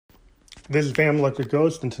This is Bam Luck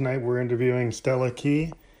Ghost, and tonight we're interviewing Stella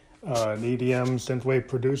Key, an EDM synthwave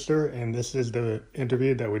producer, and this is the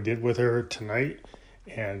interview that we did with her tonight,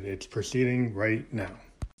 and it's proceeding right now.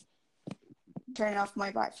 Turn off my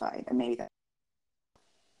Wi-Fi. And maybe that.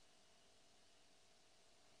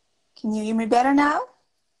 Can you hear me better now?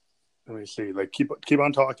 Let me see. Like, keep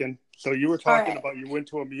on talking. So you were All talking right. about you went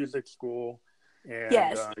to a music school, and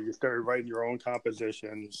Yes. you started writing your own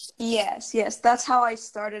compositions. Yes. That's how I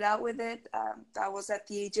started out with it. I was at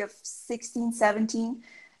the age of 16, 17.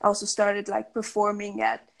 I also started like performing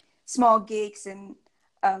at small gigs and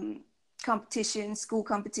competitions, school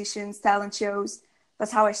competitions, talent shows.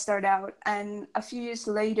 That's how I started out. And a few years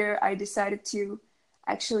later, I decided to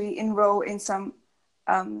actually enroll in some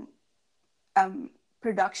um,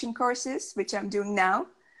 production courses, which I'm doing now.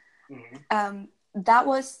 That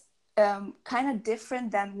was kind of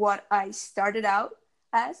different than what I started out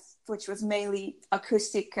as, which was mainly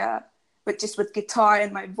acoustic, with guitar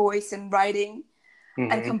and my voice and writing and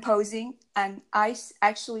Mm-hmm. composing. And I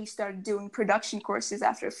actually started doing production courses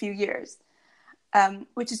after a few years,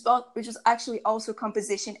 which was actually also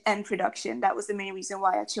composition and production. That was the main reason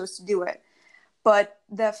why I chose to do it. But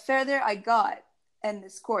the further I got in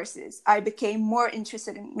these courses, I became more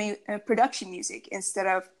interested in production music instead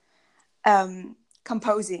of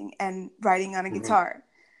composing and writing on a Mm-hmm. guitar.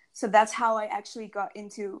 So that's how I actually got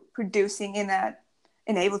into producing in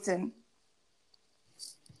Ableton.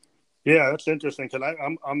 Yeah, that's interesting because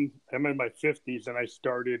I'm in my 50s and I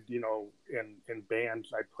started, in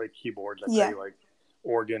bands. I play keyboards. I play Yeah. like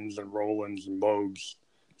organs and Rolands and Moogs.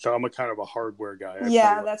 So I'm a kind of a hardware guy. I play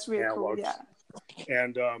Yeah, like that's really cool. analogs, Yeah.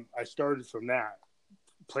 and I started from that,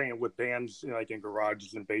 playing with bands, like in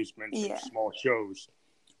garages and basements and Yeah. small shows.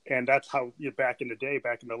 And that's how back in the day,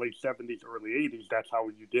 back in the late 70s, early 80s, that's how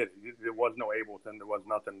you did it. There was no Ableton. There was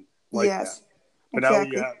nothing like that. Yes. But now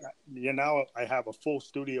Exactly. now I have a full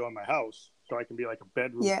studio in my house, so I can be like a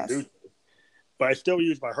bedroom Yes. producer. But I still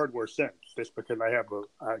use my hardware synths just because I have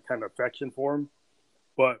a kind of affection for them.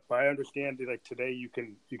 But I understand that like today you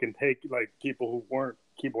can take like people who weren't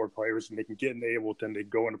keyboard players and they can get into Ableton, they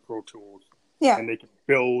go into Pro Tools, Yeah. and they can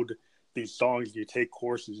build these songs. You take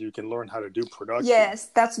courses, you can learn how to do production. Yes,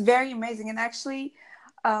 that's very amazing. And actually,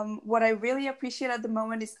 what I really appreciate at the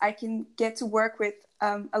moment is I can get to work with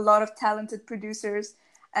a lot of talented producers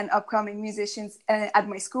and upcoming musicians at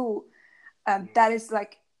my school. That is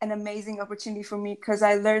like an amazing opportunity for me because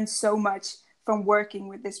I learned so much from working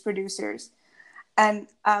with these producers. And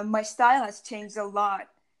my style has changed a lot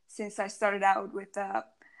since I started out with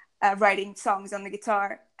writing songs on the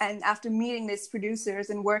guitar. And after meeting these producers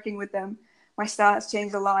and working with them, my style has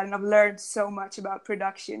changed a lot. And I've learned so much about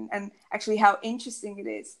production and actually how interesting it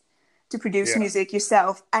is to produce Yeah. music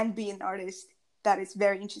yourself and be an artist. That is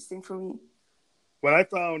very interesting for me. What I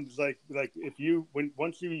found is like if you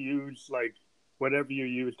once you use like whatever you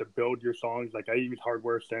use to build your songs, like I use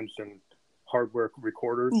hardware synths and hardware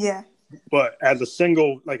recorders. Yeah. But as a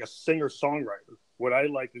singer songwriter, what I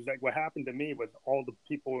like is like what happened to me was all the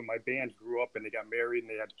people in my band grew up and they got married and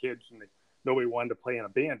they had kids and nobody wanted to play in a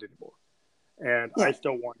band anymore. And I Yeah.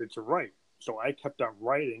 still wanted to write. So I kept on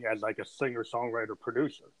writing as like a singer songwriter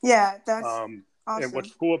producer. Yeah. That's And what's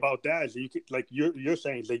awesome. cool about that is that you can, like you're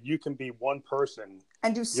saying that you can be one person.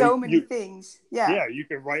 And do You so many you things. Yeah. yeah, you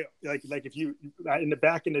can write like if you in the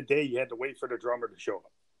back in the day you had to wait for the drummer to show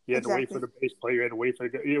up. You had to wait for Exactly. the bass player.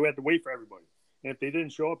 You had to wait for everybody. And if they didn't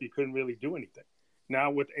show up, you couldn't really do anything. Now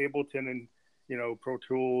with Ableton and Pro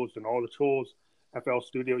Tools and all the tools, FL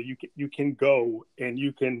Studio, you can go and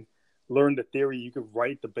you can learn the theory. You can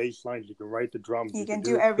write the bass lines. You can write the drums. You You can can do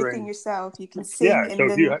do the everything strings. yourself. You can Yeah. sing So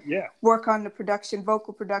and if you then yeah work on the production,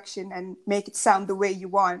 vocal production, and make it sound the way you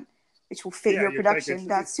want, which will fit yeah your it's like production.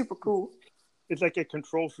 That's super cool. it's like a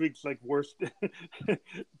control freak's like worst.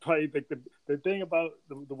 Probably like the thing about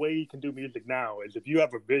the way you can do music now is if you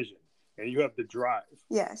have a vision and you have the drive,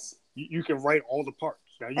 Yes, you can write all the parts.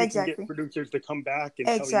 Now you can get exactly. producers to come back and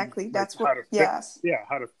tell you Exactly. like That's how what, to fix, yes. yeah,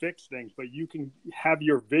 how to fix things, but you can have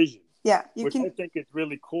your vision, Yeah, you which I can, think is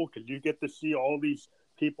really cool because you get to see all these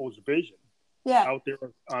people's vision yeah. out there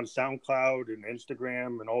on SoundCloud and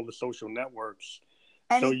Instagram and all the social networks.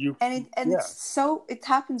 And So it, you, and it, and yeah, it's so, it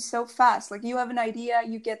happens so fast. Like you have an idea,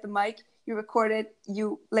 you get the mic, you record it,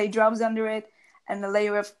 you lay drums under it, and a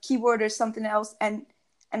layer of keyboard or something else. And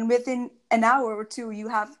within an hour or two, you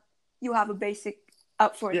have a basic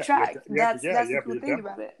up for a yeah, track. That's you the have cool your thing demo.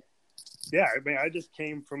 about it. Yeah, I mean, I just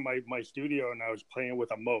came from my studio and I was playing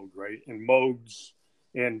with a Moog, right? And Moogs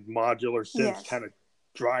and modular synths Yes. kind of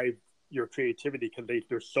drive your creativity because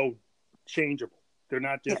they're so changeable. They're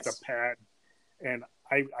not just a Yes. pad. And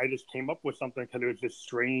I just came up with something because there was this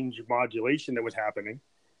strange modulation that was happening,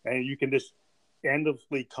 and you can just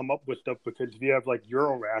endlessly come up with stuff because if you have like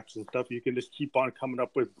Euroracks and stuff, you can just keep on coming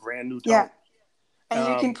up with brand new tones. Yeah, and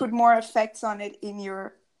you can put more effects on it in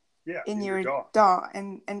your DAW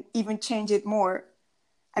and even change it more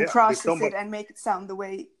and process it and make it sound the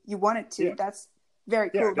way you want it to. That's very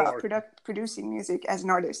cool about producing music as an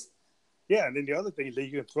artist. Yeah, and then the other thing is that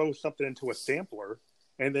you can throw something into a sampler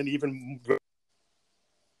and then even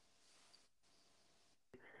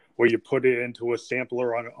where you put it into a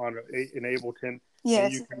sampler on an Ableton,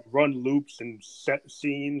 and you can run loops and set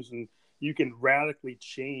scenes, and you can radically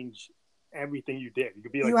change everything you did. You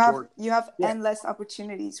could be like you have endless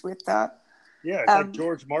opportunities with it's like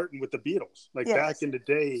George Martin with the Beatles. Like back in the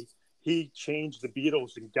day, he changed the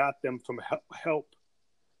Beatles and got them from Help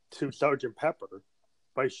to Sgt. Pepper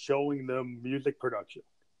by showing them music production.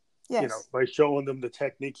 Yes. You know, by showing them the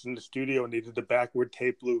techniques in the studio, and they did the backward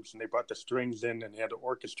tape loops, and they brought the strings in, and they had the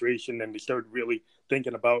orchestration, and they started really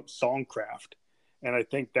thinking about songcraft. And I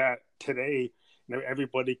think that today, you know,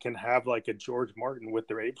 everybody can have like a George Martin with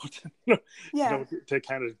their Ableton, you know, to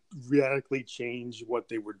kind of radically change what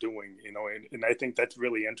they were doing, you know, and I think that's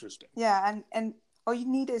really interesting. Yeah, and all you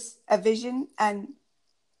need is a vision and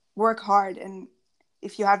work hard, and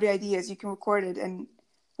if you have the ideas, you can record it and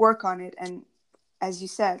work on it, and as you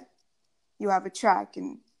said, you have a track.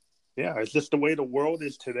 And it's just the way the world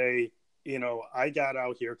is today. You know, I got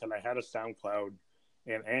out here because I had a SoundCloud,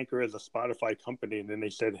 and Anchor is a Spotify company, and then they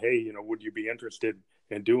said, hey, you know, would you be interested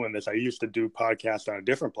in doing this? I used to do podcasts on a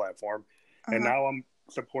different platform, and now I'm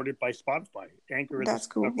supported by Spotify. Anchor is a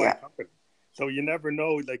Spotify company. So you never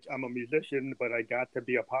know. Like, I'm a musician, but I got to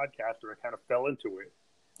be a podcaster. I kind of fell into it.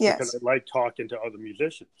 Yes. Because I like talking to other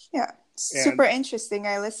musicians. Yeah. Super interesting.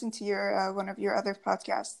 I listened to your one of your other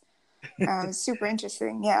podcasts. Super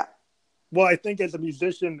interesting. Yeah. Well, I think as a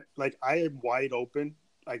musician, like, I am wide open.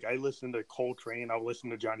 Like, I listen to Coltrane. I'll listen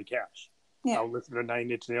to Johnny Cash. Yeah. I'll listen to Nine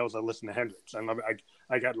Inch Nails. I'll listen to Hendrix.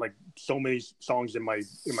 I got like so many songs in my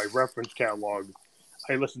reference catalog.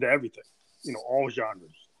 I listen to everything, you know, all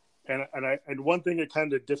genres. And one thing that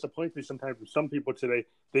kind of disappoints me sometimes with some people today,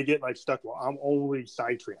 they get like stuck. Well, I'm only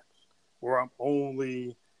psytrance, or I'm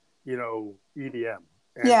only, you know, EDM.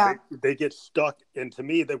 And they get stuck. And to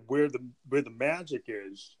me, that where the magic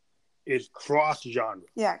is cross genre.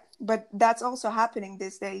 Yeah, but that's also happening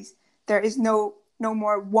these days. There is no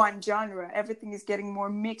more one genre. Everything is getting more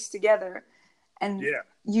mixed together, and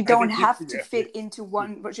you don't have to fit into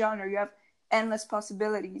one genre. You have endless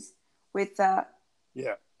possibilities with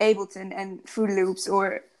Ableton and Fruity Loops,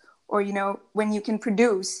 or you know, when you can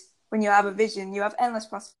produce, when you have a vision, you have endless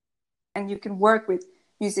possibilities, and you can work with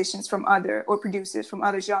musicians from other, or producers from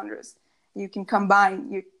other genres. You can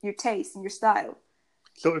combine your taste and your style.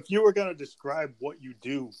 So if you were going to describe what you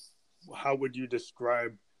do, how would you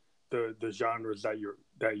describe the genres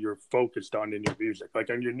that you're focused on in your music?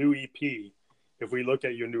 Like on your new EP, if we look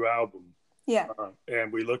at your new album,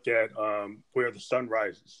 and we look at Where the Sun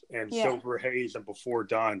Rises and Silver Haze and Before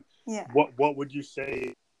Dawn, what would you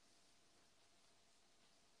say?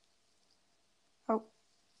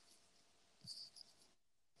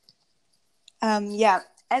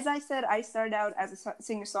 As I said, I started out as a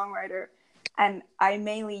singer-songwriter, and I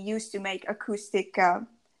mainly used to make acoustic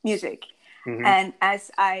music. Mm-hmm. And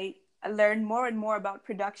as I learned more and more about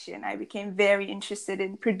production, I became very interested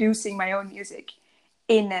in producing my own music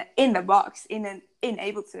in the box, in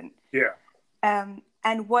Ableton. Yeah.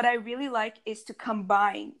 And what I really like is to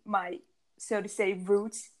combine my, so to say,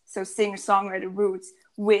 roots, so singer-songwriter roots,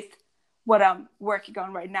 with what I'm working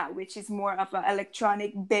on right now, which is more of an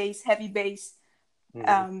electronic bass, heavy bass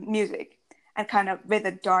music, and kind of with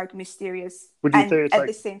a dark, mysterious. Would you say it's at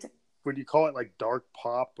the same time? Would you call it like dark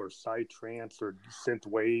pop or psytrance or synth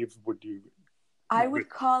wave? Would you? I would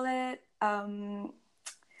call it.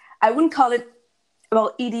 I wouldn't call it.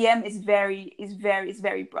 Well, EDM is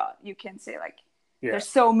very broad. You can say like there's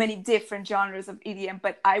so many different genres of EDM,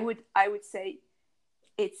 but I would say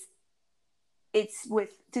it's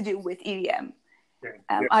to do with EDM.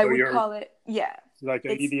 I would call it like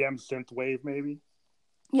an EDM synth wave, maybe.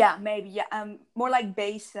 Yeah, maybe. More like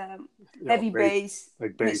bass, heavy bass,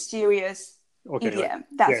 like mysterious EDM.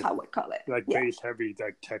 That's how I would call it. Like bass heavy,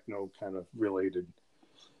 like techno kind of related.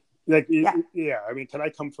 Like I mean, can I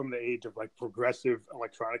come from the age of like progressive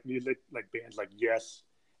electronic music, like bands like Yes,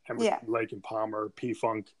 Emerson, Lake and Palmer,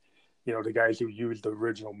 P-Funk, you know, the guys who used the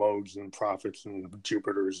original Modes and Prophets and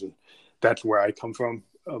Jupiters, and that's where I come from,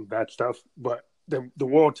 that stuff. But the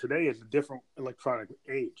world today is a different electronic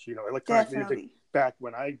age. You know, electronic music back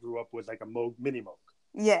when I grew up was like a Moog, Mini Moog,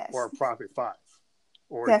 or a Prophet 5.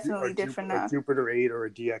 or Definitely different a now. Jupiter 8 or a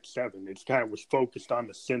DX7. It's kind of was focused on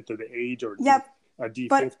the synth of the age, or Yeah, a but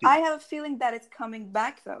D50. I have a feeling that it's coming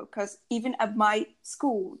back though, because even at my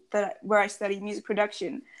school where I study music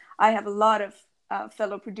production, I have a lot of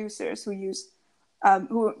fellow producers who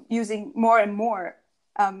are using more and more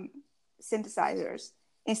um, synthesizers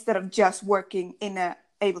instead of just working in a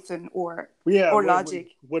Ableton Yeah, or Logic.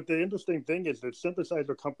 what the interesting thing is that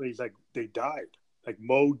synthesizer companies, like, they died, like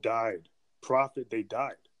Moog died, Prophet, they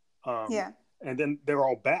died, um, Yeah, and then they're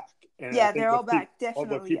all back. And I yeah, think they're all back. what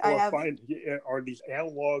Definitely, people are finding are these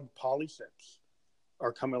analog polysynths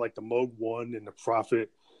are coming, like the Moog One and the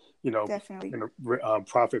Prophet, definitely. and the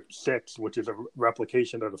Prophet 6, which is a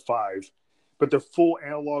replication of the 5, but they're full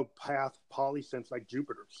analog path polysynths like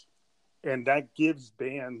Jupiters. And that gives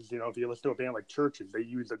bands, if you listen to a band like Churches, they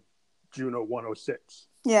use a Juno 106,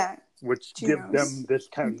 Yeah, which gives Junos. them this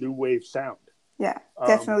kind of new wave sound. Yeah, Um,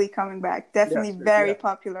 definitely coming back. Definitely yes, very yeah,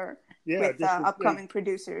 popular yeah, with just upcoming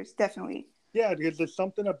producers. Definitely. yeah, because there's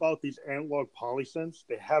something about these analog polysynths.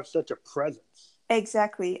 They have such a presence.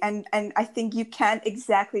 Exactly. And I think you can't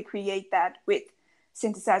exactly create that with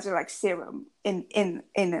synthesizer like Serum in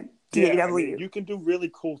a Yeah, I mean, DAW. you can do really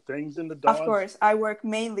cool things in the Of DAWs. course, I work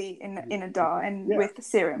mainly in a DAW and Yeah, with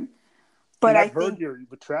Serum. and But I I've heard think your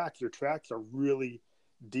tracks. Your tracks are really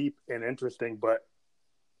deep and interesting. But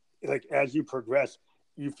like as you progress,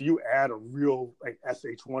 if you add a real like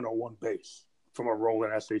SH-101 bass from a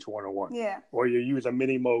Roland SH-101, yeah. or you use a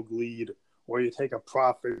Mini Moog lead, or you take a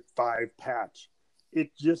Prophet 5 patch,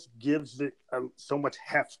 it just gives it so much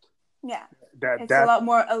heft. Yeah. That It's a that lot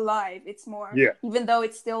more alive. It's more, Yeah. even though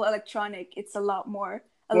it's still electronic, it's a lot more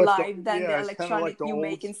Well, alive than the it's kind of like electronic the you old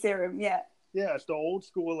make in Serum. Yeah. yeah, it's the old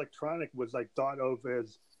school electronic was like thought of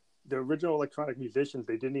as the original electronic musicians.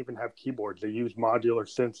 They didn't even have keyboards. They used modular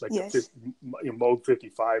synths like Yes. the Moog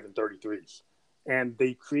 55 and 33s, and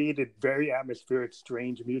they created very atmospheric,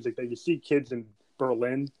 strange music that you see kids in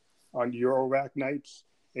Berlin on Eurorack nights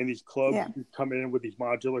in these clubs Yeah. coming in with these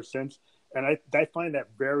modular synths, and I find that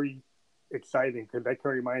very exciting because that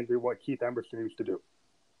kind of reminds me of what Keith Emerson used to do,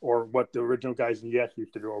 or what the original guys in Yes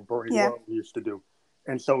used to do, or Bernie Yeah. Worrell used to do.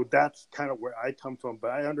 And so that's kind of where I come from. But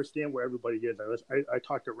I understand where everybody is. I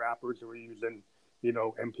talk to rappers who are using,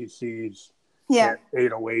 MPCs Yeah. and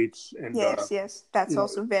 808s. And, Yes. Yes. That's you know,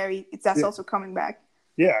 also that's yeah, also coming back.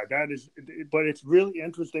 yeah, that is. But it's really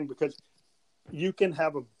interesting because you can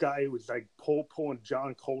have a guy who's like pulling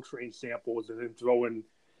John Coltrane samples and then throwing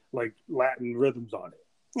like Latin rhythms on it.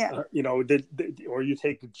 Yeah. Or you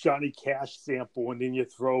take a Johnny Cash sample and then you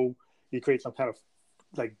create some kind of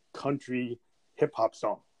like country hip hop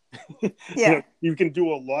song. Yeah. You can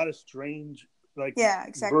do a lot of strange like Yeah.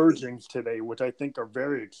 Exactly. versions today, which I think are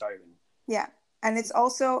very exciting. Yeah. And it's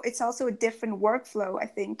also a different workflow, I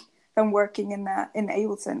think, than working in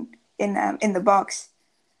Ableton in the box,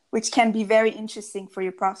 which can be very interesting for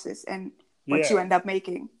your process and what Yeah, you end up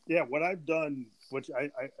making. yeah. What I've done, which I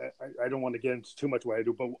don't want to get into too much what I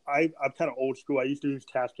do, but I'm kind of old school. I used to use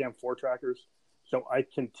Tascam 4 trackers, so I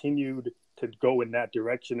continued to go in that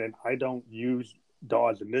direction, and I don't use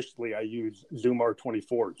DAWs initially. I use Zoom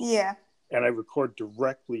R24s, Yeah. and I record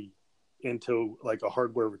directly into like a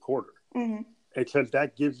hardware recorder. Mm-hmm. Because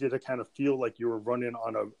that gives you the kind of feel like you were running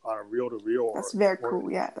on a reel to reel. That's very cool.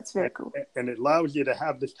 Yeah, that's very cool. And it allows you to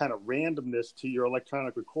have this kind of randomness to your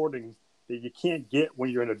electronic recording that you can't get when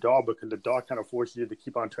you're in a DAW, because the DAW kind of forces you to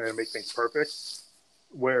keep on trying to make things perfect.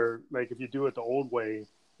 Where like if you do it the old way,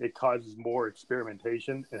 it causes more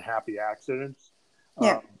experimentation and happy accidents.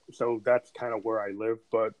 Yeah. So that's kind of where I live,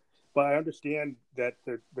 but I understand that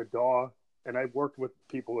the DAW, and I've worked with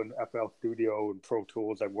people in FL Studio and Pro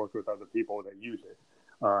Tools. I've worked with other people that use it,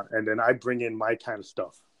 and then I bring in my kind of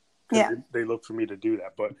stuff. Yeah. They look for me to do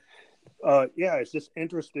that, but yeah, it's just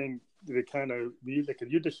interesting the kind of music.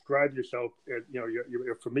 And you describe yourself as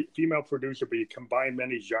you're a female producer, but you combine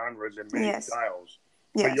many genres and many Yes. styles.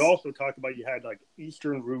 Yes. But you also talked about you had like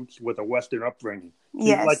Eastern roots with a Western upbringing. Can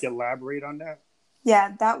Yes. you like elaborate on that?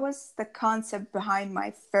 Yeah, that was the concept behind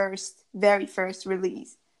my very first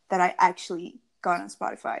release that I actually got on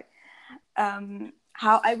Spotify.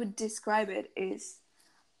 How I would describe it is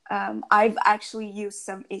I've actually used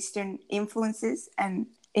some Eastern influences and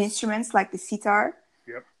instruments like the sitar.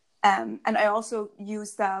 Yep. And I also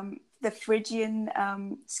used the Phrygian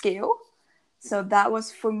scale. So that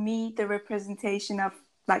was for me the representation of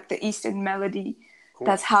like the Eastern melody. Cool.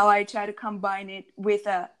 That's how I try to combine it with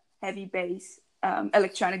a heavy bass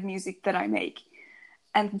electronic music that I make.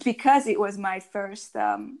 And because it was my first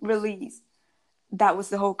release, that was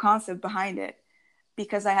the whole concept behind it,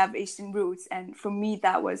 because I have Asian roots. And for me,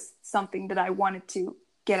 that was something that I wanted to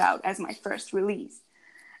get out as my first release.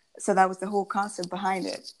 So that was the whole concept behind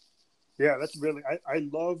it. Yeah, that's really, I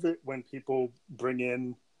love it when people bring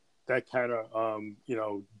in that kind of,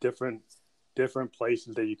 different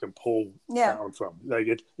places that you can pull sound from. Like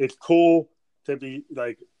it's cool to be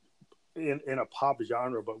like in a pop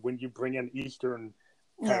genre, but when you bring in Eastern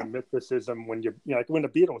kind of mysticism, when like when the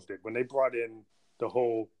Beatles did, when they brought in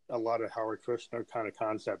a lot of Hare Krishna kind of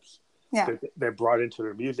concepts that they brought into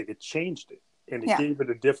their music, it changed it and it gave it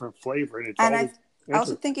a different flavor. And I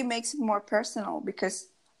also think it makes it more personal because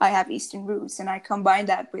I have Eastern roots and I combine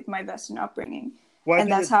that with my Western upbringing. Well,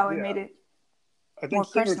 and that's how I made it more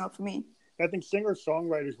personal for me. I think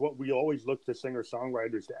singer-songwriters, what we always look to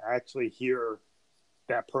singer-songwriters to actually hear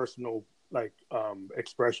that personal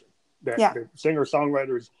expression that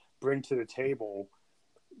singer-songwriters bring to the table,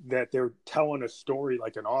 that they're telling a story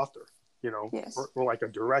like an author, or like a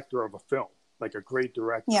director of a film, like a great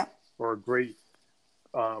director or a great,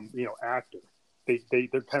 actor.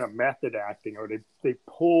 They're kind of method acting, or they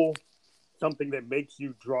pull something that makes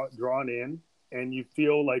you drawn in and you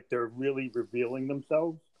feel like they're really revealing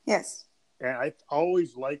themselves. Yes. And I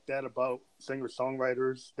always like that about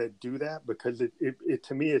singer-songwriters that do that, because it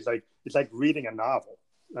to me is like, it's like reading a novel,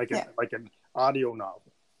 like an audio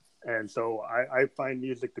novel. And so I find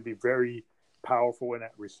music to be very powerful in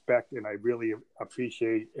that respect. And I really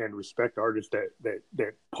appreciate and respect artists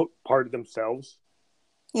that put part of themselves.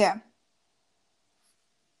 Yeah.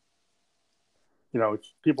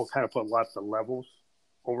 People kind of put lots of levels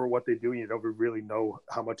over what they do, and you never really know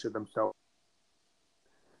how much of themselves.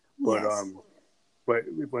 But but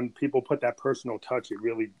when people put that personal touch, it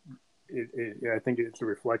really, I think it's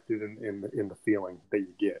reflected in the feeling that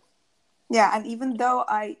you get. Yeah, and even though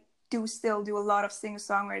I do still do a lot of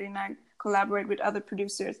singer-songwriting and I collaborate with other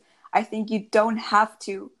producers, I think you don't have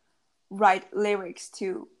to write lyrics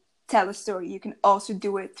to tell a story. You can also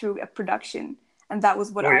do it through a production, and that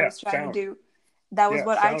was what I was trying to do. That was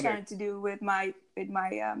what I tried to do with my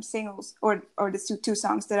singles or the two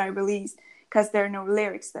songs that I released, because there are no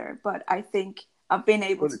lyrics there. But I think I've been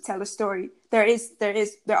able to tell a story. There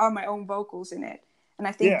are my own vocals in it, and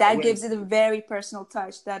I think that gives it a very personal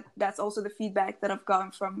touch. That's also the feedback that I've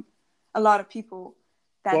gotten from a lot of people.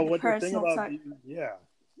 That the personal touch. Yeah,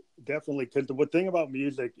 definitely. Because the thing about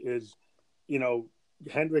music is,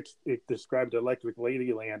 Hendrix described Electric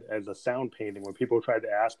Ladyland as a sound painting. When people tried to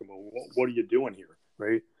ask him, well, what are you doing here?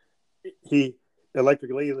 Right?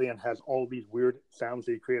 Electric Ladyland has all these weird sounds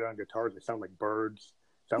that he created on guitars. They sound like birds,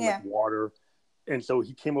 sound like water. And so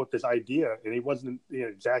he came up with this idea, and he wasn't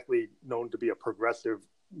exactly known to be a progressive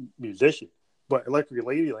musician. But Electric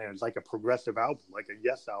Ladyland is like a progressive album, like a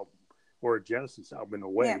Yes album or a Genesis album in a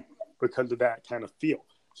way, because of that kind of feel.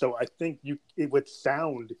 So I think with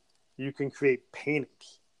sound, you can create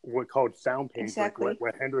paintings, what called sound paintings, like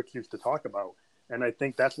what Hendrix used to talk about. And I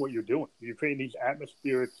think that's what you're doing. You're creating these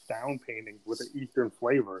atmospheric sound paintings with an Eastern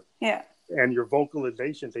flavor. Yeah. And your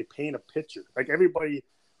vocalizations, they paint a picture. Like everybody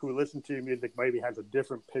who listens to your music maybe has a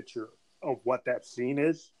different picture of what that scene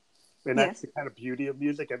is. And that's the kind of beauty of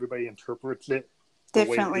music. Everybody interprets it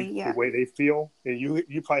differently, the way they feel. And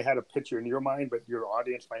you probably had a picture in your mind, but your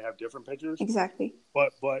audience might have different pictures. Exactly.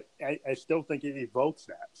 But I still think it evokes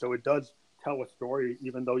that. So it does tell a story,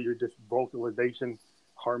 even though you're just vocalization,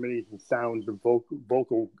 harmonies and sounds and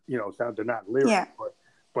vocal sounds are not lyrics. Yeah.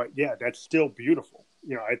 But that's still beautiful.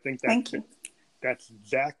 I think that's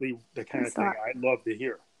exactly the kind of thing I love to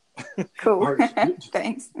hear. Cool.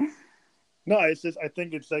 Thanks. No, it's just, I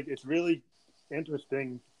think it's really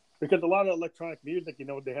interesting, because a lot of electronic music,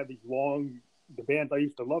 they have these the bands I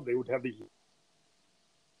used to love, they would have these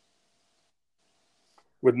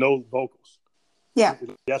with no vocals. Yeah.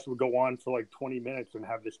 The guests would go on for like 20 minutes and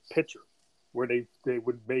have this picture where they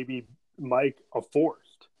would maybe mic a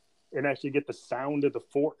forest and actually get the sound of the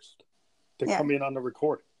forest to come in on the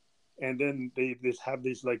recording. And then they just have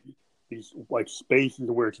these spaces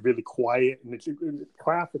where it's really quiet and it's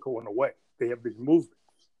classical in a way. They have these movements.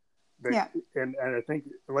 And I think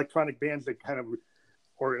electronic bands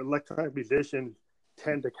or electronic musicians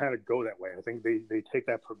tend to kind of go that way. I think they take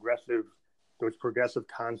those progressive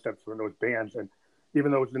concepts from those bands. And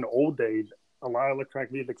even though it's in the old days, a lot of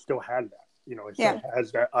electronic music still has that. It still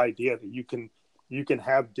has that idea that you can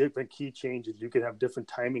have different key changes. You can have different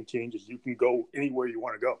timing changes. You can go anywhere you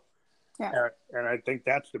want to go. Yeah. And I think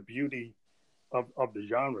that's the beauty of the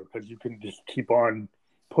genre, because you can just keep on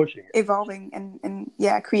pushing it. Evolving and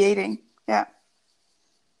creating. Yeah.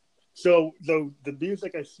 So the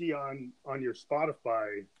music I see on your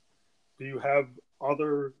Spotify, do you have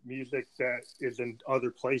other music that is in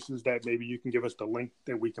other places that maybe you can give us the link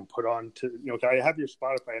that we can put on to, I have your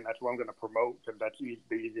Spotify, and that's what I'm going to promote, because that's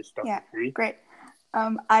the easiest stuff to see. Great.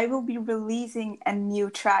 I will be releasing a new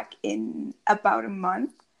track in about a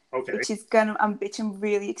month, Okay. which I'm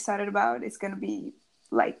really excited about. It's gonna be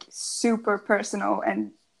like super personal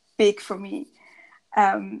and big for me.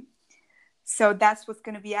 Um, so that's what's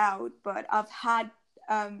gonna be out. But I've had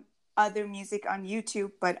other music on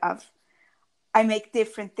YouTube, but I make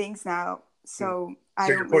different things now, Hmm. so I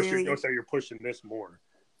So don't so really. you're pushing this more.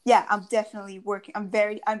 Yeah, I'm definitely working.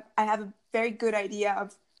 I have a very good idea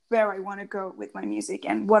of where I want to go with my music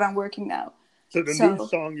and what I'm working now. So the new So,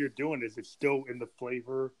 song you're doing, is it still in the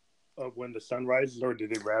flavor of When the Sun Rises, or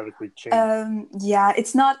did it radically change? yeah,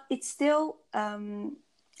 it's not. It's still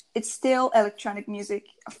electronic music,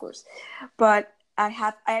 of course, but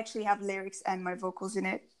I actually have lyrics and my vocals in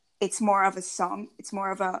it. It's more of a song. It's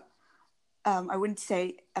more of a I wouldn't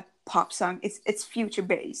say a pop song. It's future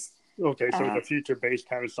bass. Okay, so it's Uh, a future-based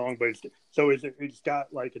kind of song, but so is it? It's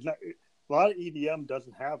got like it's not, a lot of EDM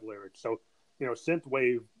doesn't have lyrics. So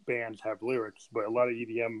synthwave bands have lyrics, but a lot of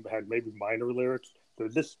EDM had maybe minor lyrics. So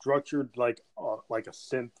is this structured like a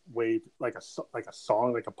synth wave, like a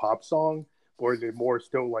song, like a pop song, or is it more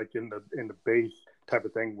still like in the bass type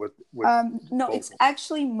of thing with no, it's vocals?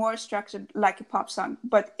 actually more structured like a pop song,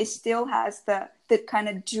 but it still has the kind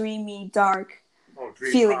of dreamy, dark Oh,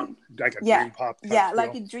 dream pop, feeling. like a Yeah, dream pop type yeah,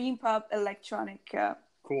 like feel. a dream pop electronic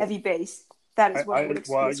Cool. heavy bass. That is what I would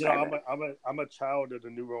Well, describe it. I'm a child of the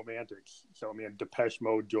New Romantics. So I mean, Depeche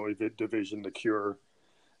Mode, Joy Division, The Cure,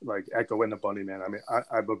 like Echo and the Bunnymen. I mean,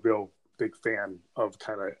 I'm a real big fan of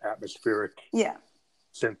kind of atmospheric Yeah.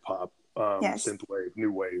 synth pop, Yes. synth wave,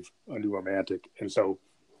 new wave, New Romantic. And so,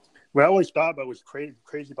 what I always thought about was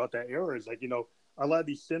crazy about that era is like a lot of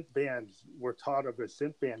these synth bands were thought of as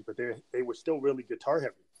synth bands, but they were still really guitar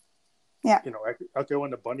heavy. Yeah. Echo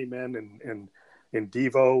and the Bunnymen and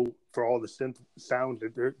Devo for all the synth sound.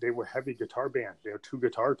 They were heavy guitar bands. They were two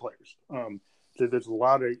guitar players. So there's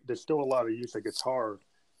still a lot of use of guitar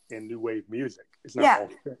in new wave music. Yeah.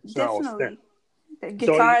 It's not all synth. Definitely. The So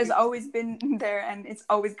guitar has always been there, and it's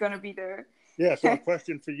always gonna be there. yeah. So a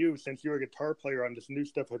question for you, since you're a guitar player on this new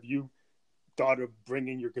stuff, have you thought of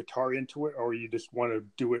bringing your guitar into it, or you just want to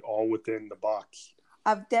do it all within the box?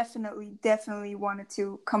 I've definitely wanted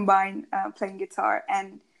to combine playing guitar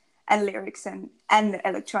and lyrics and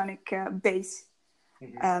electronic bass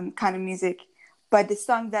Mm-hmm. kind of music. But the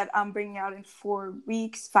song that I'm bringing out in 4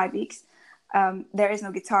 weeks, 5 weeks, there is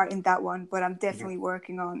no guitar in that one. But I'm Mm-hmm. definitely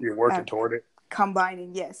working on You're working toward it.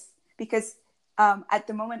 combining. Yes, because at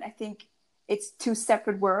the moment I think it's two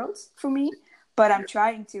separate worlds for me. But I'm Yeah.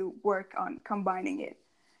 trying to work on combining it.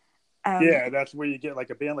 Yeah, that's where you get like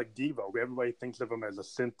a band like Devo. Everybody thinks of them as a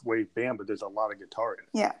synth wave band, but there's a lot of guitar in it.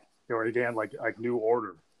 Yeah. Or again, like New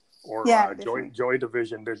Order or Yeah, definitely. Joy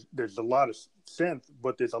Division. There's a lot of synth,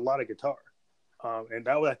 but there's a lot of guitar. And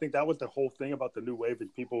I think that was the whole thing about the new wave is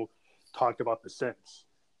people talked about the synths,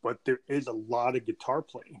 but there is a lot of guitar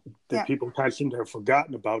playing that people kind of seem to have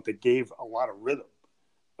forgotten about that gave a lot of rhythm,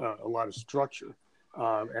 a lot of structure.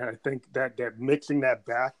 And I think that mixing that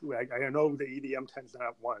back, I know the EDM tends to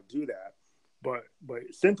not want to do that, but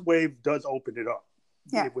synthwave does open it up.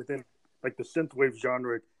 Yeah. Within like the synthwave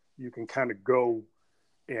genre, you can kind of go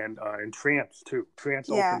and trance too. Trance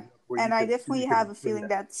opens up where and I you definitely have can a bring feeling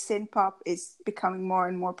that. that synth pop is becoming more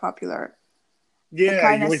and more popular. The Yeah,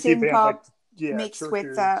 kind you of would see synth bands like pop yeah, mixed with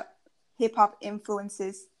churches. hip hop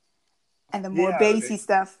influences and the more Yeah, bassy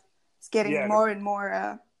stuff is getting yeah, more and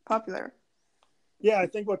more popular. yeah. I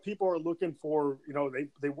think what people are looking for,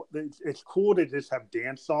 it's cool to just have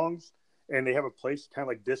dance songs, and they have a place kind of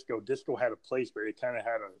like disco. Disco had a place where it kind of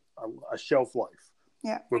had a shelf life.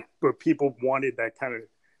 Yeah. But people wanted that kind of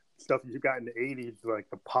stuff you got in the '80s, like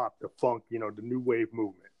the pop, the funk, the new wave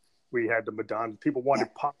movement. We had the Madonna. People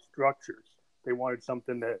wanted pop structures. They wanted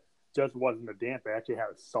something that just wasn't a dance, but actually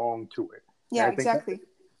had a song to it. And Yeah, I think exactly.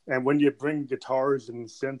 and when you bring guitars and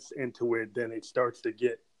synths into it, then it starts to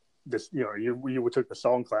get this. You took the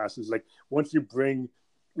song classes. Like once you bring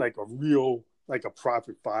like a real like a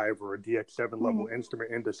Prophet 5 or a DX7 level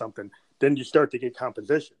instrument into something, then you start to get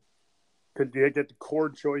composition because you get the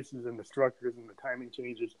chord choices and the structures and the timing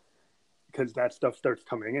changes because that stuff starts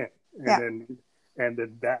coming in, and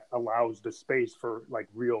then that allows the space for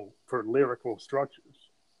for lyrical structures.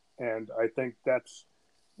 And I think that's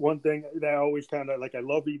one thing that I always kind of like. I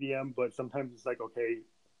love EDM, but sometimes it's like, okay,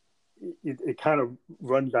 it kind of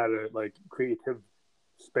runs out of like creative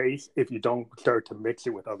space if you don't start to mix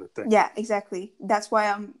it with other things. Yeah, exactly. That's why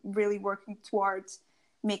I'm really working towards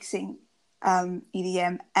mixing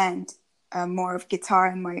EDM and more of guitar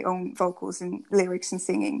and my own vocals and lyrics and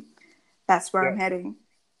singing. That's where I'm heading.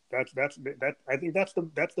 That's I think that's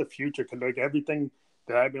the future because like everything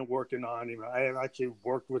that I've been working on. You know, I have actually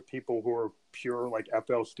worked with people who are pure like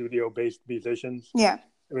FL Studio based musicians. Yeah.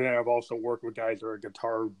 I mean, I've also worked with guys that are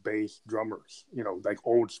guitar based drummers. You know, like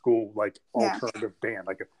old school, like Yeah. alternative band,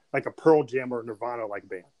 like a Pearl Jam or Nirvana like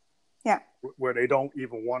band. Yeah. Where they don't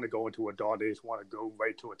even want to go into a DAW, they just want to go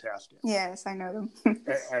right to a Tascam. Yes, I know them.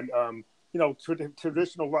 and you know,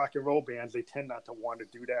 traditional rock and roll bands, they tend not to want to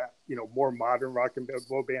do that. You know, more modern rock and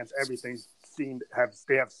roll bands, everything they have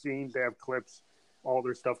scenes, they have clips, all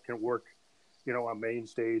their stuff can work. You know, on main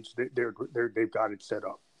stage, they've got it set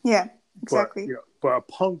up. Yeah, exactly. But, you know, for a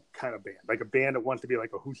punk kind of band, like a band that wants to be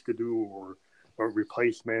like a Husker Du or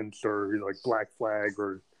Replacements or, you know, like Black Flag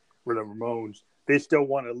or the Ramones, they still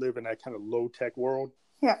want to live in that kind of low tech world.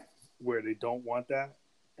 Yeah. Where they don't want that.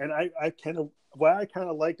 And what I kind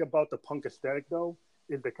of liked about the punk aesthetic though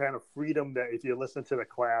is the kind of freedom that if you listen to the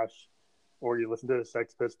Clash or you listen to the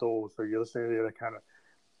Sex Pistols or you listen to the kind of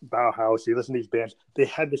Bauhaus, you listen to these bands, they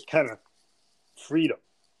had this kind of freedom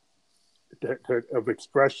of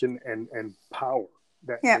expression and power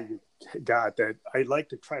that you got, that I like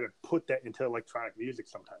to try to put that into electronic music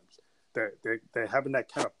sometimes. That having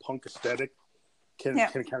that kind of punk aesthetic can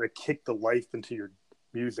kind of kick the life into your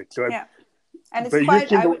music. So and it's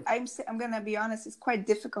quite. I'm gonna be honest. It's quite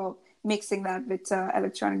difficult mixing that with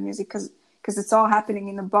electronic music because it's all happening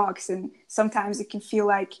in a box, and sometimes it can feel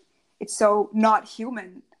like it's so not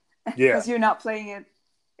human because you're not playing it.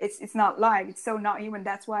 It's not live. It's so not human.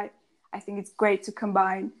 That's why I think it's great to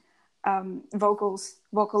combine vocal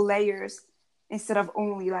layers instead of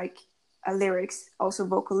only like lyrics, also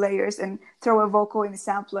vocal layers, and throw a vocal in a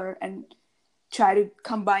sampler and try to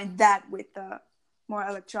combine that with the more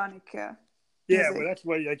electronic music. Well, that's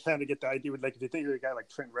why I kind of get the idea with, like, if you think of a guy like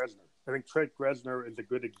Trent Reznor. I think Trent Reznor is a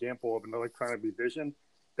good example of an electronic musician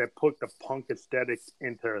that put the punk aesthetic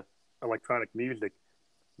into electronic music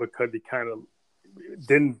because he kind of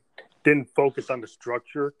didn't focus on the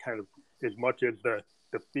structure kind of as much as the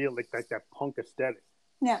feel like that punk aesthetic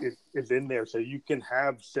is in there. So you can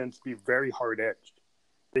have synths be very hard edged.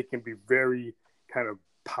 They can be very kind of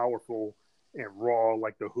powerful and raw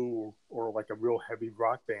like the Who or like a real heavy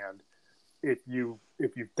rock band if you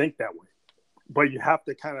think that way. But you have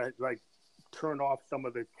to kind of like turn off some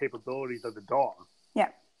of the capabilities of the DAW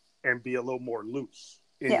and be a little more loose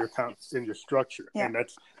in your structure. And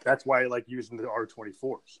that's why I like using the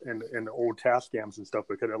R24s and the old Tascams and stuff,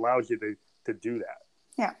 because it allows you to do that.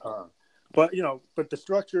 But the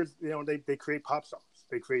structures, you know, they create pop songs,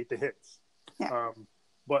 they create the hits.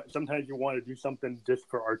 But sometimes you want to do something just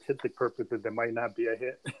for artistic purposes that might not be a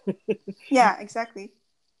hit. Yeah, exactly.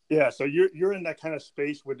 Yeah, so you're in that kind of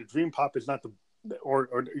space where the dream pop is not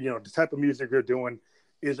or you know, the type of music you're doing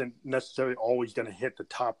isn't necessarily always going to hit the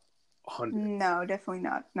top 100. No, definitely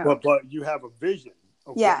not. No. But you have a vision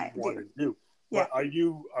of what you want to do. But are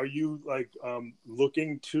you like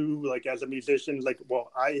looking to, like, as a musician, like,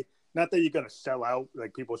 well, not that you're going to sell out,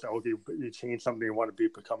 like people say, okay, you change something, you want to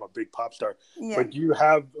become a big pop star. But do you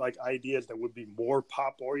have like ideas that would be more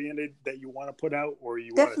pop oriented that you want to put out, or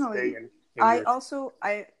you want to stay in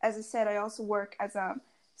as I said, I also work as a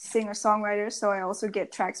singer-songwriter, so I also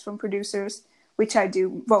get tracks from producers, which I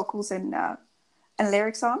do vocals and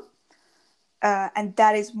lyrics on. And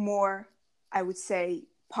that is more, I would say,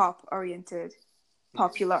 pop-oriented,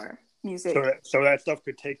 popular music. So that stuff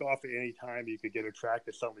could take off at any time. You could get a track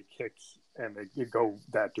that suddenly kicks and you go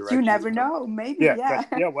that direction. You never know. Maybe, yeah.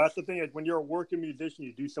 Well, that's the thing, is when you're a working musician,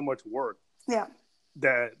 you do so much work. Yeah.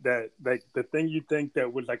 That like the thing you think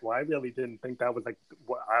that was like, well, I really didn't think that was like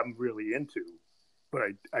what I'm really into, but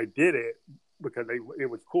I did it because it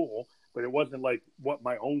was cool, but it wasn't like what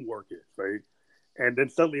my own work is, right? And then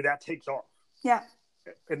suddenly that takes off. Yeah.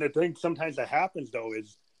 And the thing sometimes that happens though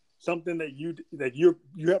is something that you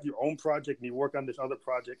have your own project and you work on this other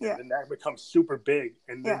project, and then that becomes super big,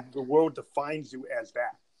 and then the world defines you as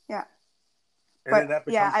that. Yeah. And then that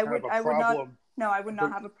becomes kind of a problem. I would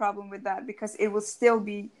not have a problem with that, because it will still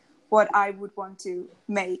be what I would want to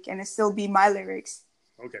make, and it still be my lyrics.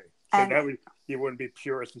 Okay. So you wouldn't be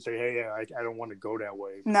purist and say, hey, I don't want to go that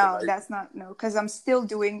way. No, because I'm still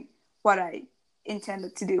doing what I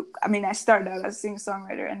intended to do. I mean, I started out as a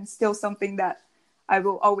singer-songwriter, and it's still something that I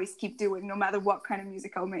will always keep doing no matter what kind of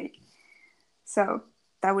music I'll make. So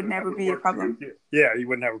that would never be a problem. Yeah, you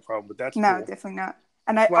wouldn't have a problem, but that's no, cool. Definitely not.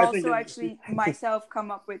 And I also actually myself come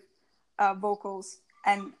up with vocals,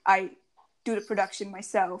 and I do the production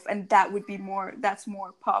myself, and that's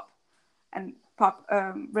more pop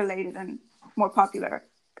related and more popular.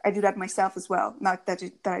 I do that myself as well, not that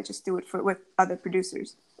I just do it with other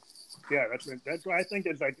producers. Yeah, that's what I think.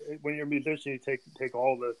 Is like when you're a musician, you take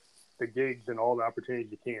all the gigs and all the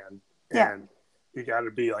opportunities you can, you got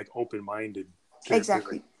to be like open-minded to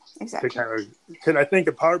Exactly. to kind of, because I think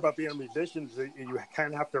the part about being a musician is that you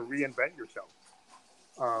kind of have to reinvent yourself.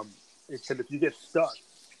 Because if you get stuck,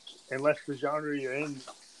 unless the genre you're in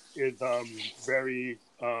is very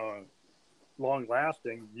long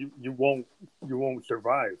lasting, you won't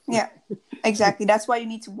survive. Yeah, exactly. That's why you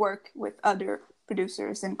need to work with other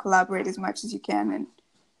producers and collaborate as much as you can, and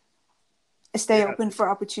stay open for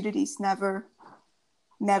opportunities. Never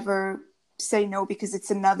say no because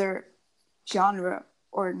it's another genre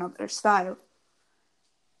or another style.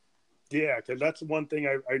 Yeah, because that's one thing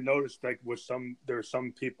I noticed. Like with there's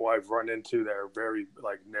some people I've run into that are very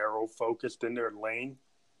like narrow focused in their lane.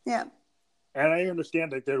 Yeah, and I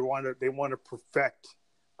understand that they want to perfect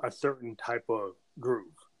a certain type of groove.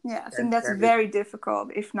 Yeah, I think that's very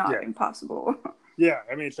difficult, if not impossible. Yeah,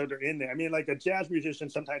 I mean, so they're in there. I mean, like a jazz musician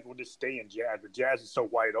sometimes will just stay in jazz, but jazz is so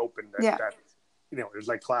wide open that it's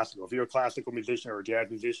like classical. If you're a classical musician or a jazz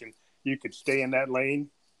musician, you could stay in that lane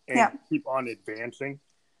and keep on advancing.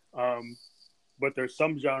 But there's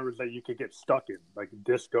some genres that you could get stuck in, like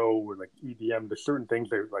disco or like EDM. There's certain things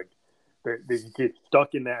that like that you get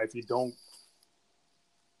stuck in that if you don't.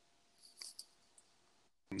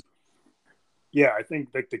 Yeah, I think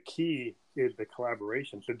like the key is the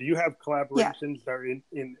collaboration. So do you have collaborations that are in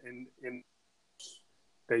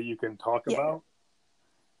that you can talk about?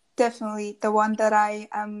 Definitely. The one that I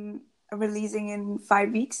am releasing in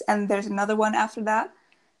 5 weeks, and there's another one after that,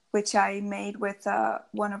 which I made with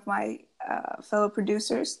one of my fellow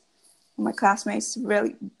producers, my classmates,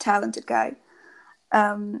 really talented guy.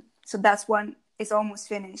 So that's one is almost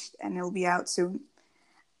finished and it'll be out soon.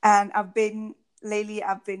 And I've been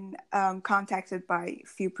contacted by a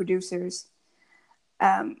few producers,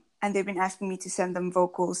 and they've been asking me to send them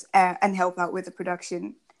vocals and help out with the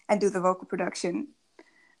production and do the vocal production.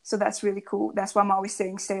 So that's really cool. That's why I'm always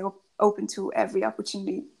saying stay open to every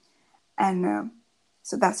opportunity. And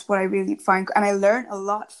so that's what I really find. And I learn a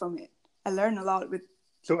lot from it. I learn a lot with.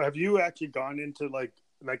 So have you actually gone into like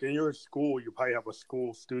in your school, you probably have a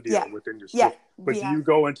school studio within your school. But do you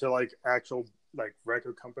go into like actual like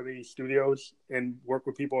record company studios and work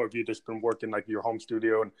with people, or have you just been working like your home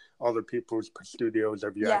studio and other people's studios?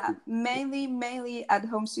 Have you mainly at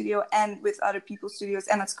home studio and with other people's studios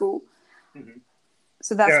and at school. Mm-hmm.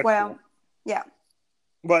 So that's why I'm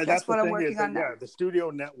But that's what I'm working on now. The studio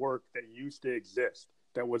network that used to exist,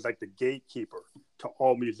 that was like the gatekeeper to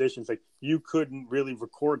all musicians. Like you couldn't really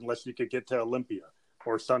record unless you could get to Olympia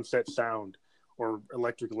or Sunset Sound or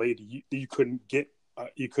Electric Lady. You couldn't get.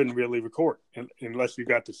 You couldn't really record unless you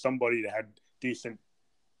got to somebody that had decent,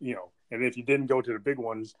 and if you didn't go to the big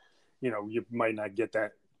ones, you might not get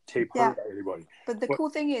that tape heard by anybody. But the cool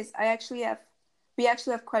thing is we actually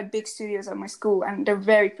have quite big studios at my school, and they're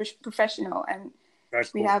very professional, and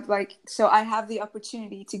we have so I have the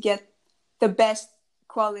opportunity to get the best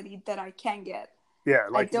quality that I can get. Yeah,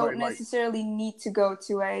 I don't necessarily need to go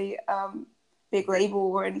to a big label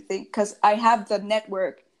or anything, because I have the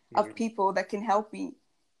network of people that can help me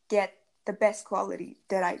get the best quality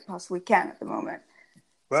that I possibly can at the moment.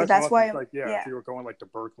 Well, so that's why if you were going like to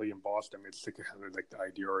Berkeley and Boston, it's kind of like the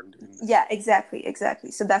idea. Yeah, exactly.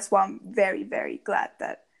 So that's why I'm very, very glad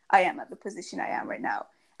that I am at the position I am right now.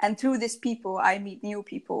 And through these people, I meet new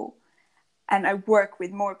people and I work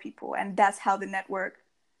with more people. And that's how the network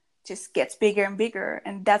just gets bigger and bigger.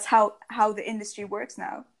 And that's how the industry works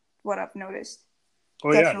now, what I've noticed.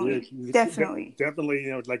 Oh, definitely.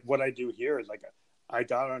 Like what I do here is like I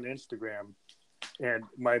got on Instagram, and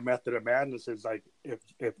my method of madness is like if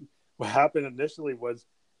what happened initially was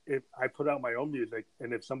if I put out my own music,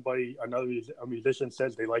 and if a musician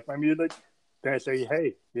says they like my music, then I say,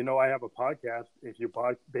 hey, I have a podcast. If your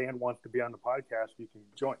band wants to be on the podcast, you can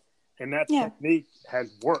join. And that technique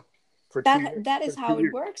has worked for 2 years. That is how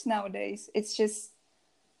it works nowadays. It's just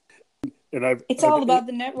it's all about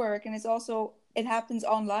the network, and it's also it happens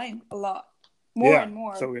online a lot more and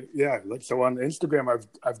more. So so on Instagram,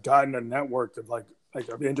 I've gotten a network of like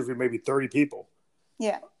I've interviewed maybe 30 people.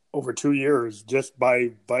 Yeah. Over 2 years, just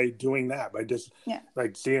by doing that, by just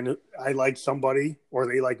like seeing I like somebody or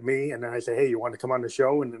they like me, and then I say, hey, you want to come on the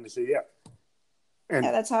show? And then they say, yeah. And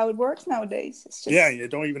that's how it works nowadays. It's just you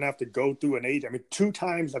don't even have to go through an agent. I mean, 2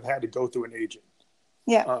 times I've had to go through an agent.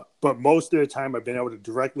 Yeah. But most of the time, I've been able to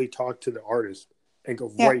directly talk to the artist and go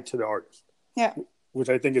right to the artist. Yeah. Which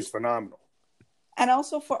I think is phenomenal. And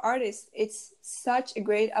also for artists, it's such a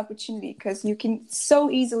great opportunity because you can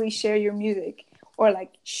so easily share your music or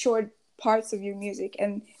like short parts of your music,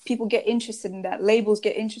 and people get interested in that. Labels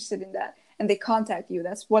get interested in that, and they contact you.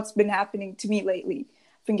 That's what's been happening to me lately.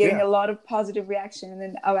 I've been getting a lot of positive reaction, and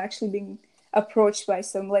then I've actually been approached by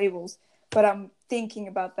some labels. But I'm thinking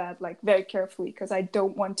about that like very carefully, because I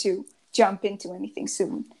don't want to jump into anything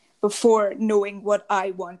soon before knowing what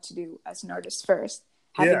I want to do as an artist first,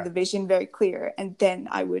 having the vision very clear, and then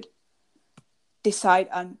I would decide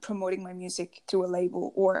on promoting my music through a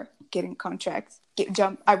label or getting contracts.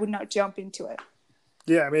 I would not jump into it.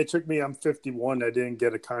 Yeah, I mean, it took me, I'm 51. I didn't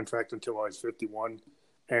get a contract until I was 51.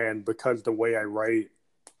 And because the way I write,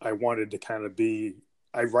 I wanted to kind of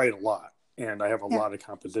I write a lot and I have a lot of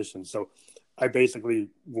compositions. So I basically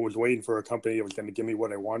was waiting for a company that was going to give me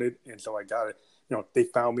what I wanted. And so I got it. You know, they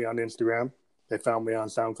found me on Instagram. They found me on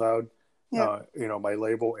SoundCloud, you know, my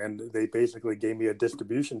label. And they basically gave me a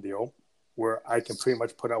distribution deal where I can pretty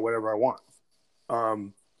much put out whatever I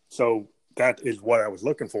want. So that is what I was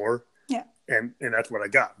looking for. Yeah. And that's what I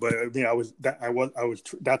got. But I mean,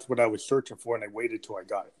 that's what I was searching for, and I waited till I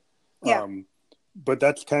got it. Yeah. But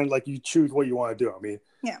that's kind of like you choose what you want to do. I mean,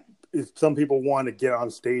 if some people want to get on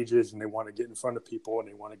stages and they want to get in front of people and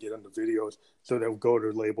they want to get into videos, so they'll go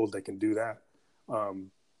to labels that can do that.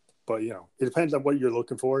 But you know, it depends on what you're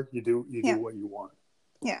looking for. You do what you want.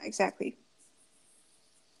 Yeah, exactly.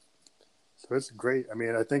 So it's great. I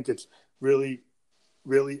mean, I think it's really,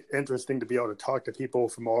 really interesting to be able to talk to people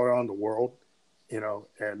from all around the world, you know,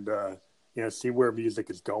 and, you know, see where music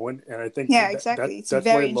is going. And I think exactly. That's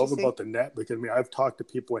what I love about the net, because I mean, I've talked to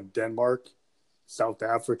people in Denmark, South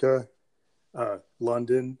Africa,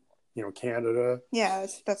 London, you know, Canada. Yeah,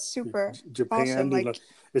 that's super Japan. awesome. Like, you know,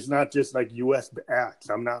 it's not just like US acts.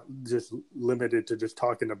 I'm not just limited to just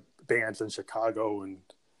talking to bands in Chicago and,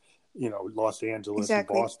 you know, Los Angeles and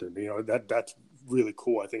Boston. You know, that's really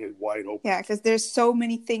cool. I think it's wide open. Yeah, because there's so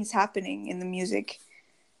many things happening in the music,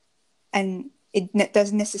 and it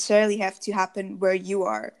doesn't necessarily have to happen where you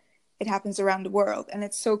are. It happens around the world, and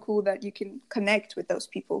it's so cool that you can connect with those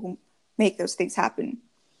people who make those things happen.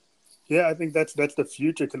 Yeah, I think that's the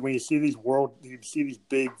future, because when you see these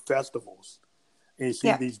big festivals, and you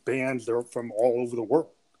see these bands that are from all over the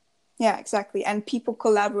world. Yeah, exactly. And people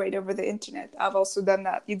collaborate over the internet. I've also done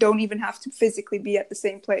that. You don't even have to physically be at the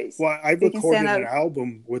same place. Well, I recorded an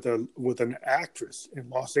album with an actress in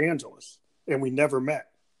Los Angeles, and we never met.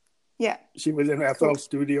 Yeah. She was in FL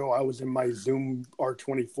Studio. I was in my Zoom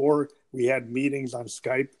R24. We had meetings on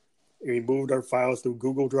Skype, and we moved our files through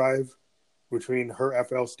Google Drive between her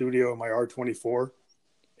FL Studio and my R24.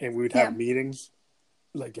 And we would have meetings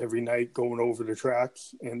like every night going over the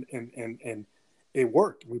tracks, and it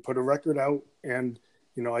worked. We put a record out, and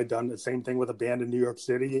you know, I done the same thing with a band in New York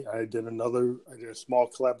City. I did a small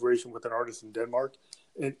collaboration with an artist in Denmark,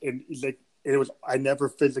 and like I never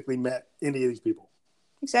physically met any of these people.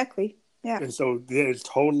 Exactly. Yeah. And so it's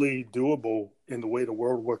totally doable in the way the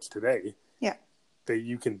world works today. Yeah. That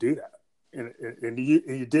you can do that, and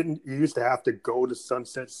you used to have to go to Sun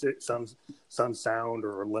Sound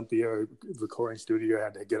or Olympia recording studio. You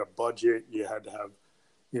had to get a budget. You had to have,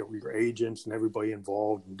 you know, your agents and everybody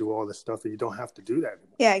involved and do all this stuff, and you don't have to do that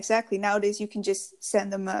anymore. Yeah, exactly. Nowadays, you can just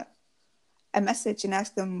send them a message and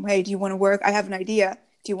ask them, "Hey, do you want to work? I have an idea.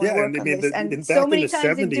 Do you want to work on this?" And so many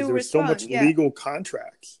times they do respond. There was so much legal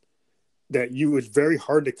contracts that it was very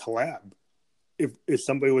hard to collab. If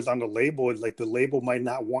somebody was on the label, like the label might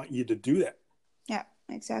not want you to do that. Yeah,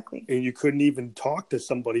 exactly. And you couldn't even talk to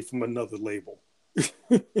somebody from another label.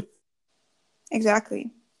 Exactly.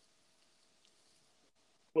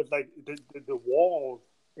 Was like the walls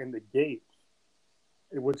and the gates,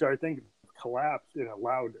 which I think collapsed and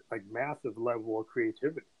allowed like massive level of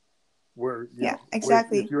creativity. Where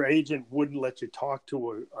exactly. Where if your agent wouldn't let you talk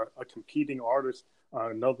to a competing artist on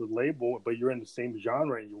another label, but you're in the same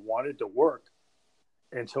genre and you wanted to work,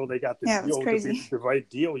 until they got the deal, the right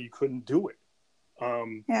deal, you couldn't do it.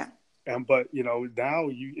 But you know, now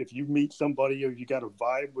if you meet somebody or you got a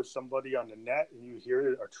vibe with somebody on the net and you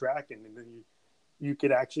hear a track, and then you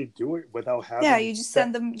could actually do it without having. Yeah, you just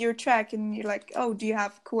send them your track and you're like, "Oh, do you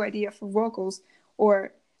have a cool idea for vocals?"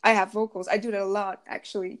 Or I have vocals. I do that a lot,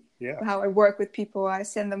 actually. Yeah. How I work with people, I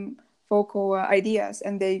send them vocal ideas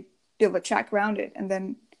and they build a track around it, and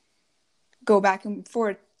then go back and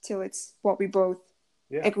forth till it's what we both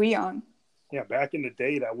agree on. Yeah, back in the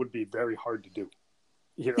day, that would be very hard to do.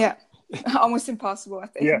 You know? Yeah, almost impossible, I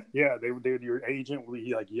think. Yeah. Your agent will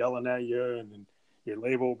be like yelling at you, and then your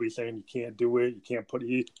label will be saying you can't do it, you can't put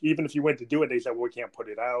it. Even if you went to do it, they said, "Well, we can't put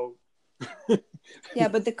it out." Yeah,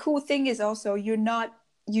 but the cool thing is also you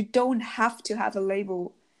don't have to have a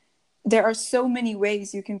label. There are so many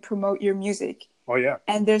ways you can promote your music. Oh yeah.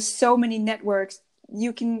 And there's so many networks.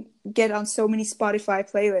 You can get on so many Spotify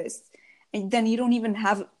playlists, and then you don't even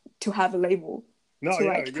have to have a label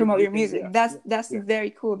to promote your music. That's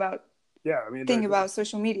very cool about thing about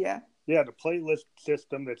social media. Yeah, the playlist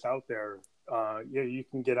system that's out there yeah, you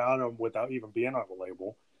can get on them without even being on a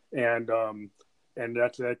label, and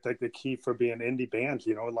that's like the key for being indie bands.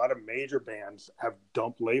 You know, a lot of major bands have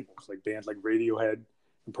dumped labels, like bands like Radiohead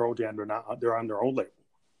and Pearl Jam. They're on their own label.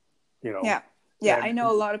 You know, Yeah, I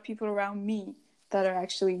know a lot of people around me that are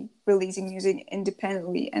actually releasing music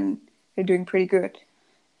independently, and they're doing pretty good.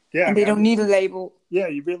 Yeah, and they don't need a label. Yeah,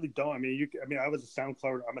 you really don't. I mean, I was a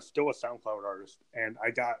SoundCloud. Still a SoundCloud artist, and I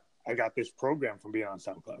got this program from being on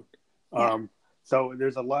SoundCloud. So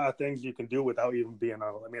there's a lot of things you can do without even being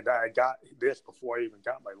on. I mean, I got this before I even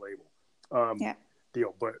got my label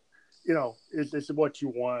deal. But you know, it's what you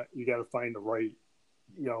want. You got to find the right.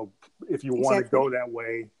 You know, if you want to go that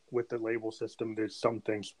way with the label system, there's some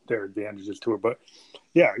things, there are advantages to it. But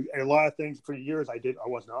yeah, a lot of things for years I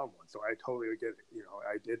wasn't on one, so I totally get it. You know,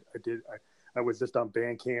 I was just on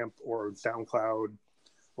Bandcamp or SoundCloud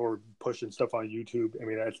or pushing stuff on YouTube. I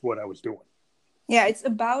mean, that's what I was doing. Yeah, I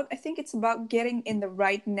think it's about getting in the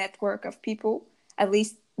right network of people. At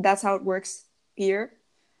least that's how it works here,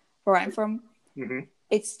 where I'm from. Mm-hmm.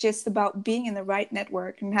 It's just about being in the right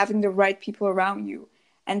network and having the right people around you,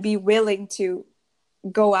 and be willing to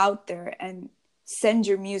go out there and send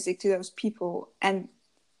your music to those people and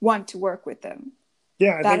want to work with them.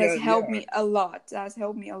 Yeah, that has helped me a lot. That has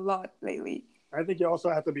helped me a lot lately. I think you also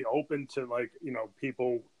have to be open to, like, you know,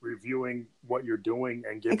 people reviewing what you're doing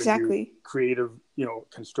and giving you creative, you know,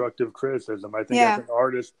 constructive criticism. I think as an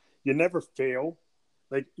artist, you never fail.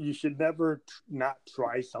 Like, you should never not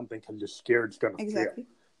try something because you're scared it's going to fail.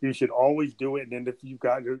 You should always do it. And if you've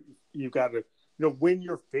got to, you know, when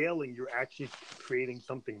you're failing, you're actually creating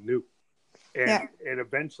something new. And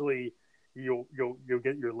eventually you'll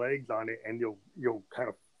get your legs on it, and you'll kind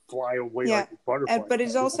of fly away like a butterfly. But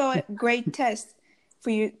it's also a great test for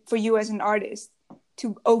you as an artist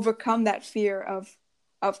to overcome that fear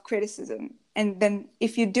of criticism. And then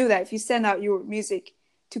if you do that, if you send out your music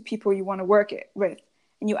to people you want to work with,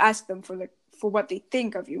 and you ask them for what they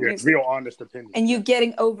think of your music, real honest opinion, and you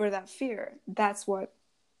getting over that fear, that's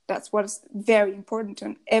what's very important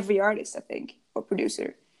to every artist, I think, or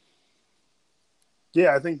producer.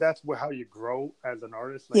 Yeah, I think that's how you grow as an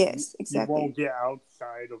artist. Like, yes, exactly. You won't get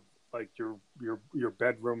outside of like your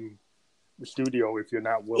bedroom studio if you're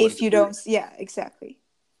not willing. If you don't, exactly.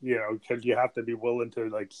 You know, because you have to be willing to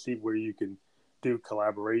like see where you can do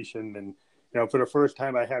collaboration. And you know, for the first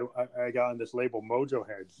time, I got on this label, Mojo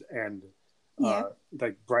Heads, and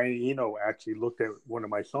like Brian Eno actually looked at one of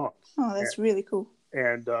my songs. Oh, that's really cool.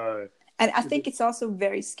 And I think it's also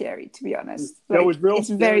very scary, to be honest. Like, was real it's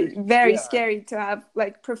scary. very scary to have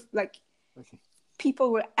like people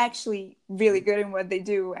who are actually really good in what they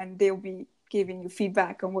do, and they'll be giving you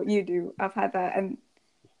feedback on what you do. I've had that, and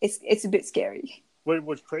it's a bit scary. What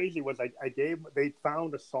was crazy was they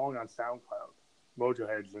found a song on SoundCloud, Mojo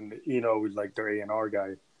Heads, and Eno was like their A&R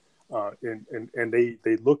guy, and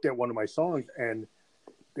they looked at one of my songs, and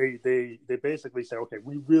they basically said, okay,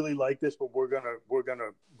 we really like this, but we're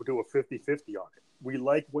gonna do a 50-50 on it. We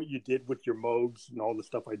like what you did with your Moogs and all the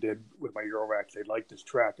stuff I did with my Eurorack. They liked this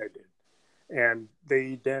track I did, and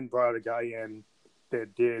they then brought a guy in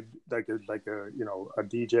that did like a you know, a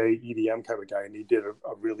DJ EDM kind of guy, and he did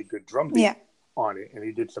a really good drum beat on it, and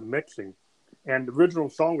he did some mixing. And the original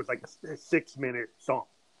song was like a 6-minute song,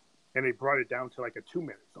 and they brought it down to like a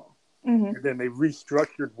 2-minute song. Mm-hmm. And then they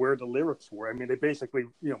restructured where the lyrics were. I mean, they basically,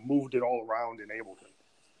 you know, moved it all around in Ableton.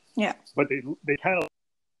 Yeah. But they kind of,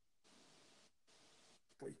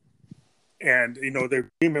 and you know, the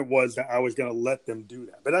agreement was that I was going to let them do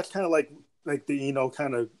that. But that's kind of like the, you know,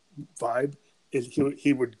 kind of vibe is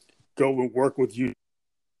he would go and work with you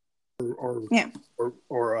or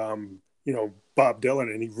you know, Bob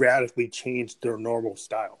Dylan, and he radically changed their normal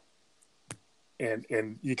style.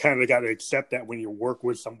 And you kind of got to accept that when you work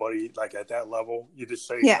with somebody like at that level. You just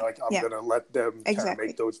say, like, I'm going to let them kind of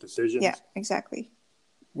make those decisions. Yeah, exactly.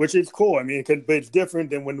 Which is cool. I mean, but it's different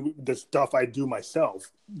than when the stuff I do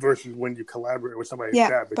myself versus when you collaborate with somebody like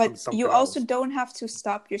that. But you also don't have to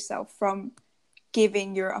stop yourself from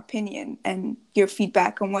giving your opinion and your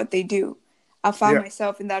feedback on what they do. I found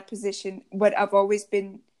myself in that position, but I've always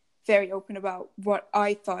been very open about what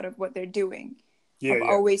I thought of what they're doing. I've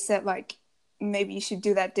always said, like, maybe you should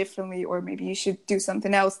do that differently, or maybe you should do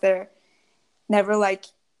something else there. Never like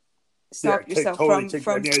stop yourself from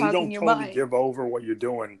talking your mind. You don't give over what you're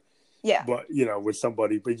doing. Yeah. But, you know, with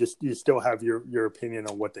somebody, but you still have your opinion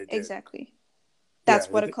on what they did. Exactly.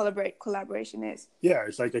 That's what a collaboration is. Yeah,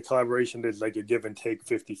 it's like a collaboration that's like a give and take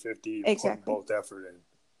 50-50. Exactly. Putting both effort in.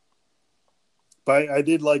 But I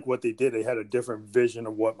did like what they did. They had a different vision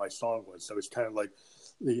of what my song was. So it's kind of like,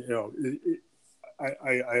 you know,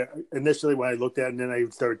 I initially when I looked at it, and then I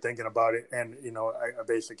started thinking about it, and I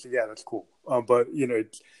basically, yeah, that's cool. But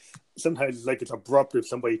sometimes it's like it's abrupt if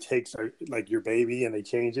somebody takes like your baby and they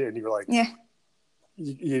change it, and you're like, Yeah.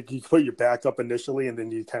 You put your back up initially, and then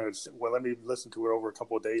you kind of, well, let me listen to it over a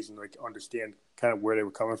couple of days and like understand kind of where they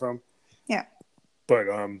were coming from. Yeah. But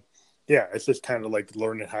yeah, it's just kind of like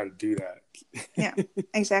learning how to do that. Yeah,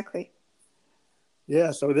 exactly.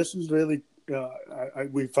 Yeah, so this is really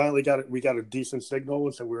we finally got it. We got a decent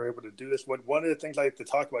signal, so we were able to do this. One of the things I like to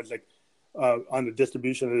talk about is like on the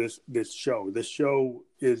distribution of this show. This show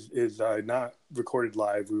is not recorded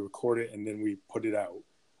live. We record it and then we put it out.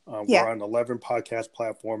 Yeah. We're on 11 podcast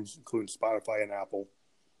platforms, including Spotify and Apple,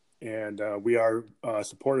 and we are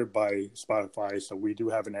supported by Spotify. So we do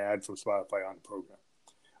have an ad from Spotify on the program.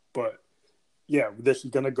 But yeah, this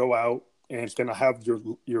is going to go out, and it's going to have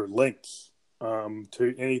your links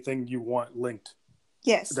to anything you want linked.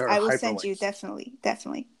 Yes, I will send you,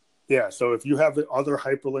 definitely. Yeah, so if you have other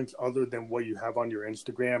hyperlinks other than what you have on your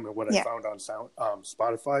Instagram and what I found on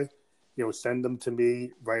Spotify, send them to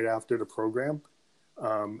me right after the program.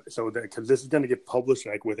 So that, because this is going to get published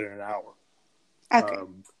like within an hour. Okay.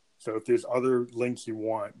 So if there's other links you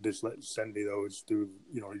want, just send me those through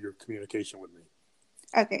your communication with me.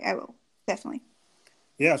 Okay, I will definitely.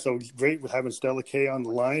 Yeah, so it's great with having Stella K on the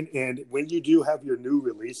line. And when you do have your new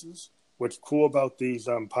releases, what's cool about these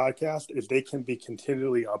podcasts is they can be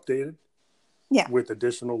continually updated with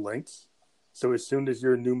additional links. So as soon as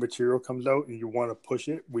your new material comes out and you want to push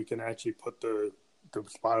it, we can actually put the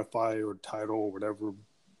Spotify or Tidal or whatever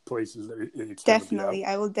places it's definitely.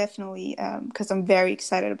 I will definitely, because I'm very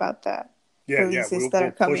excited about that. Releases that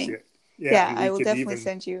are coming. Push it. Yeah, I will definitely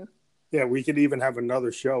send you. Yeah, we could even have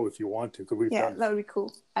another show if you want to. That would be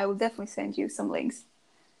cool. I will definitely send you some links.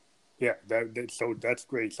 Yeah, so that's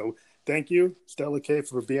great. So thank you, Stella K,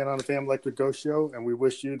 for being on the Fam Electric Ghost Show, and we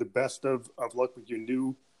wish you the best of luck with your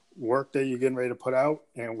new work that you're getting ready to put out,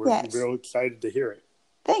 and we're real excited to hear it.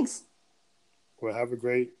 Thanks. Well, have a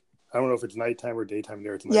great, I don't know if it's nighttime or daytime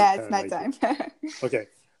there. It's nighttime. Okay.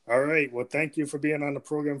 All right. Well, thank you for being on the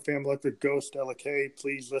program, Fam Electric Ghost, Stella K.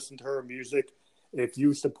 Please listen to her music. If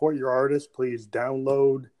you support your artist, please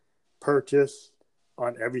download, purchase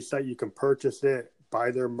on every site you can purchase it,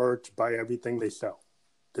 buy their merch, buy everything they sell.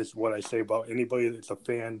 This is what I say about anybody that's a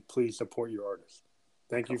fan. Please support your artist.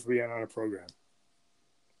 Thank you for being on the program.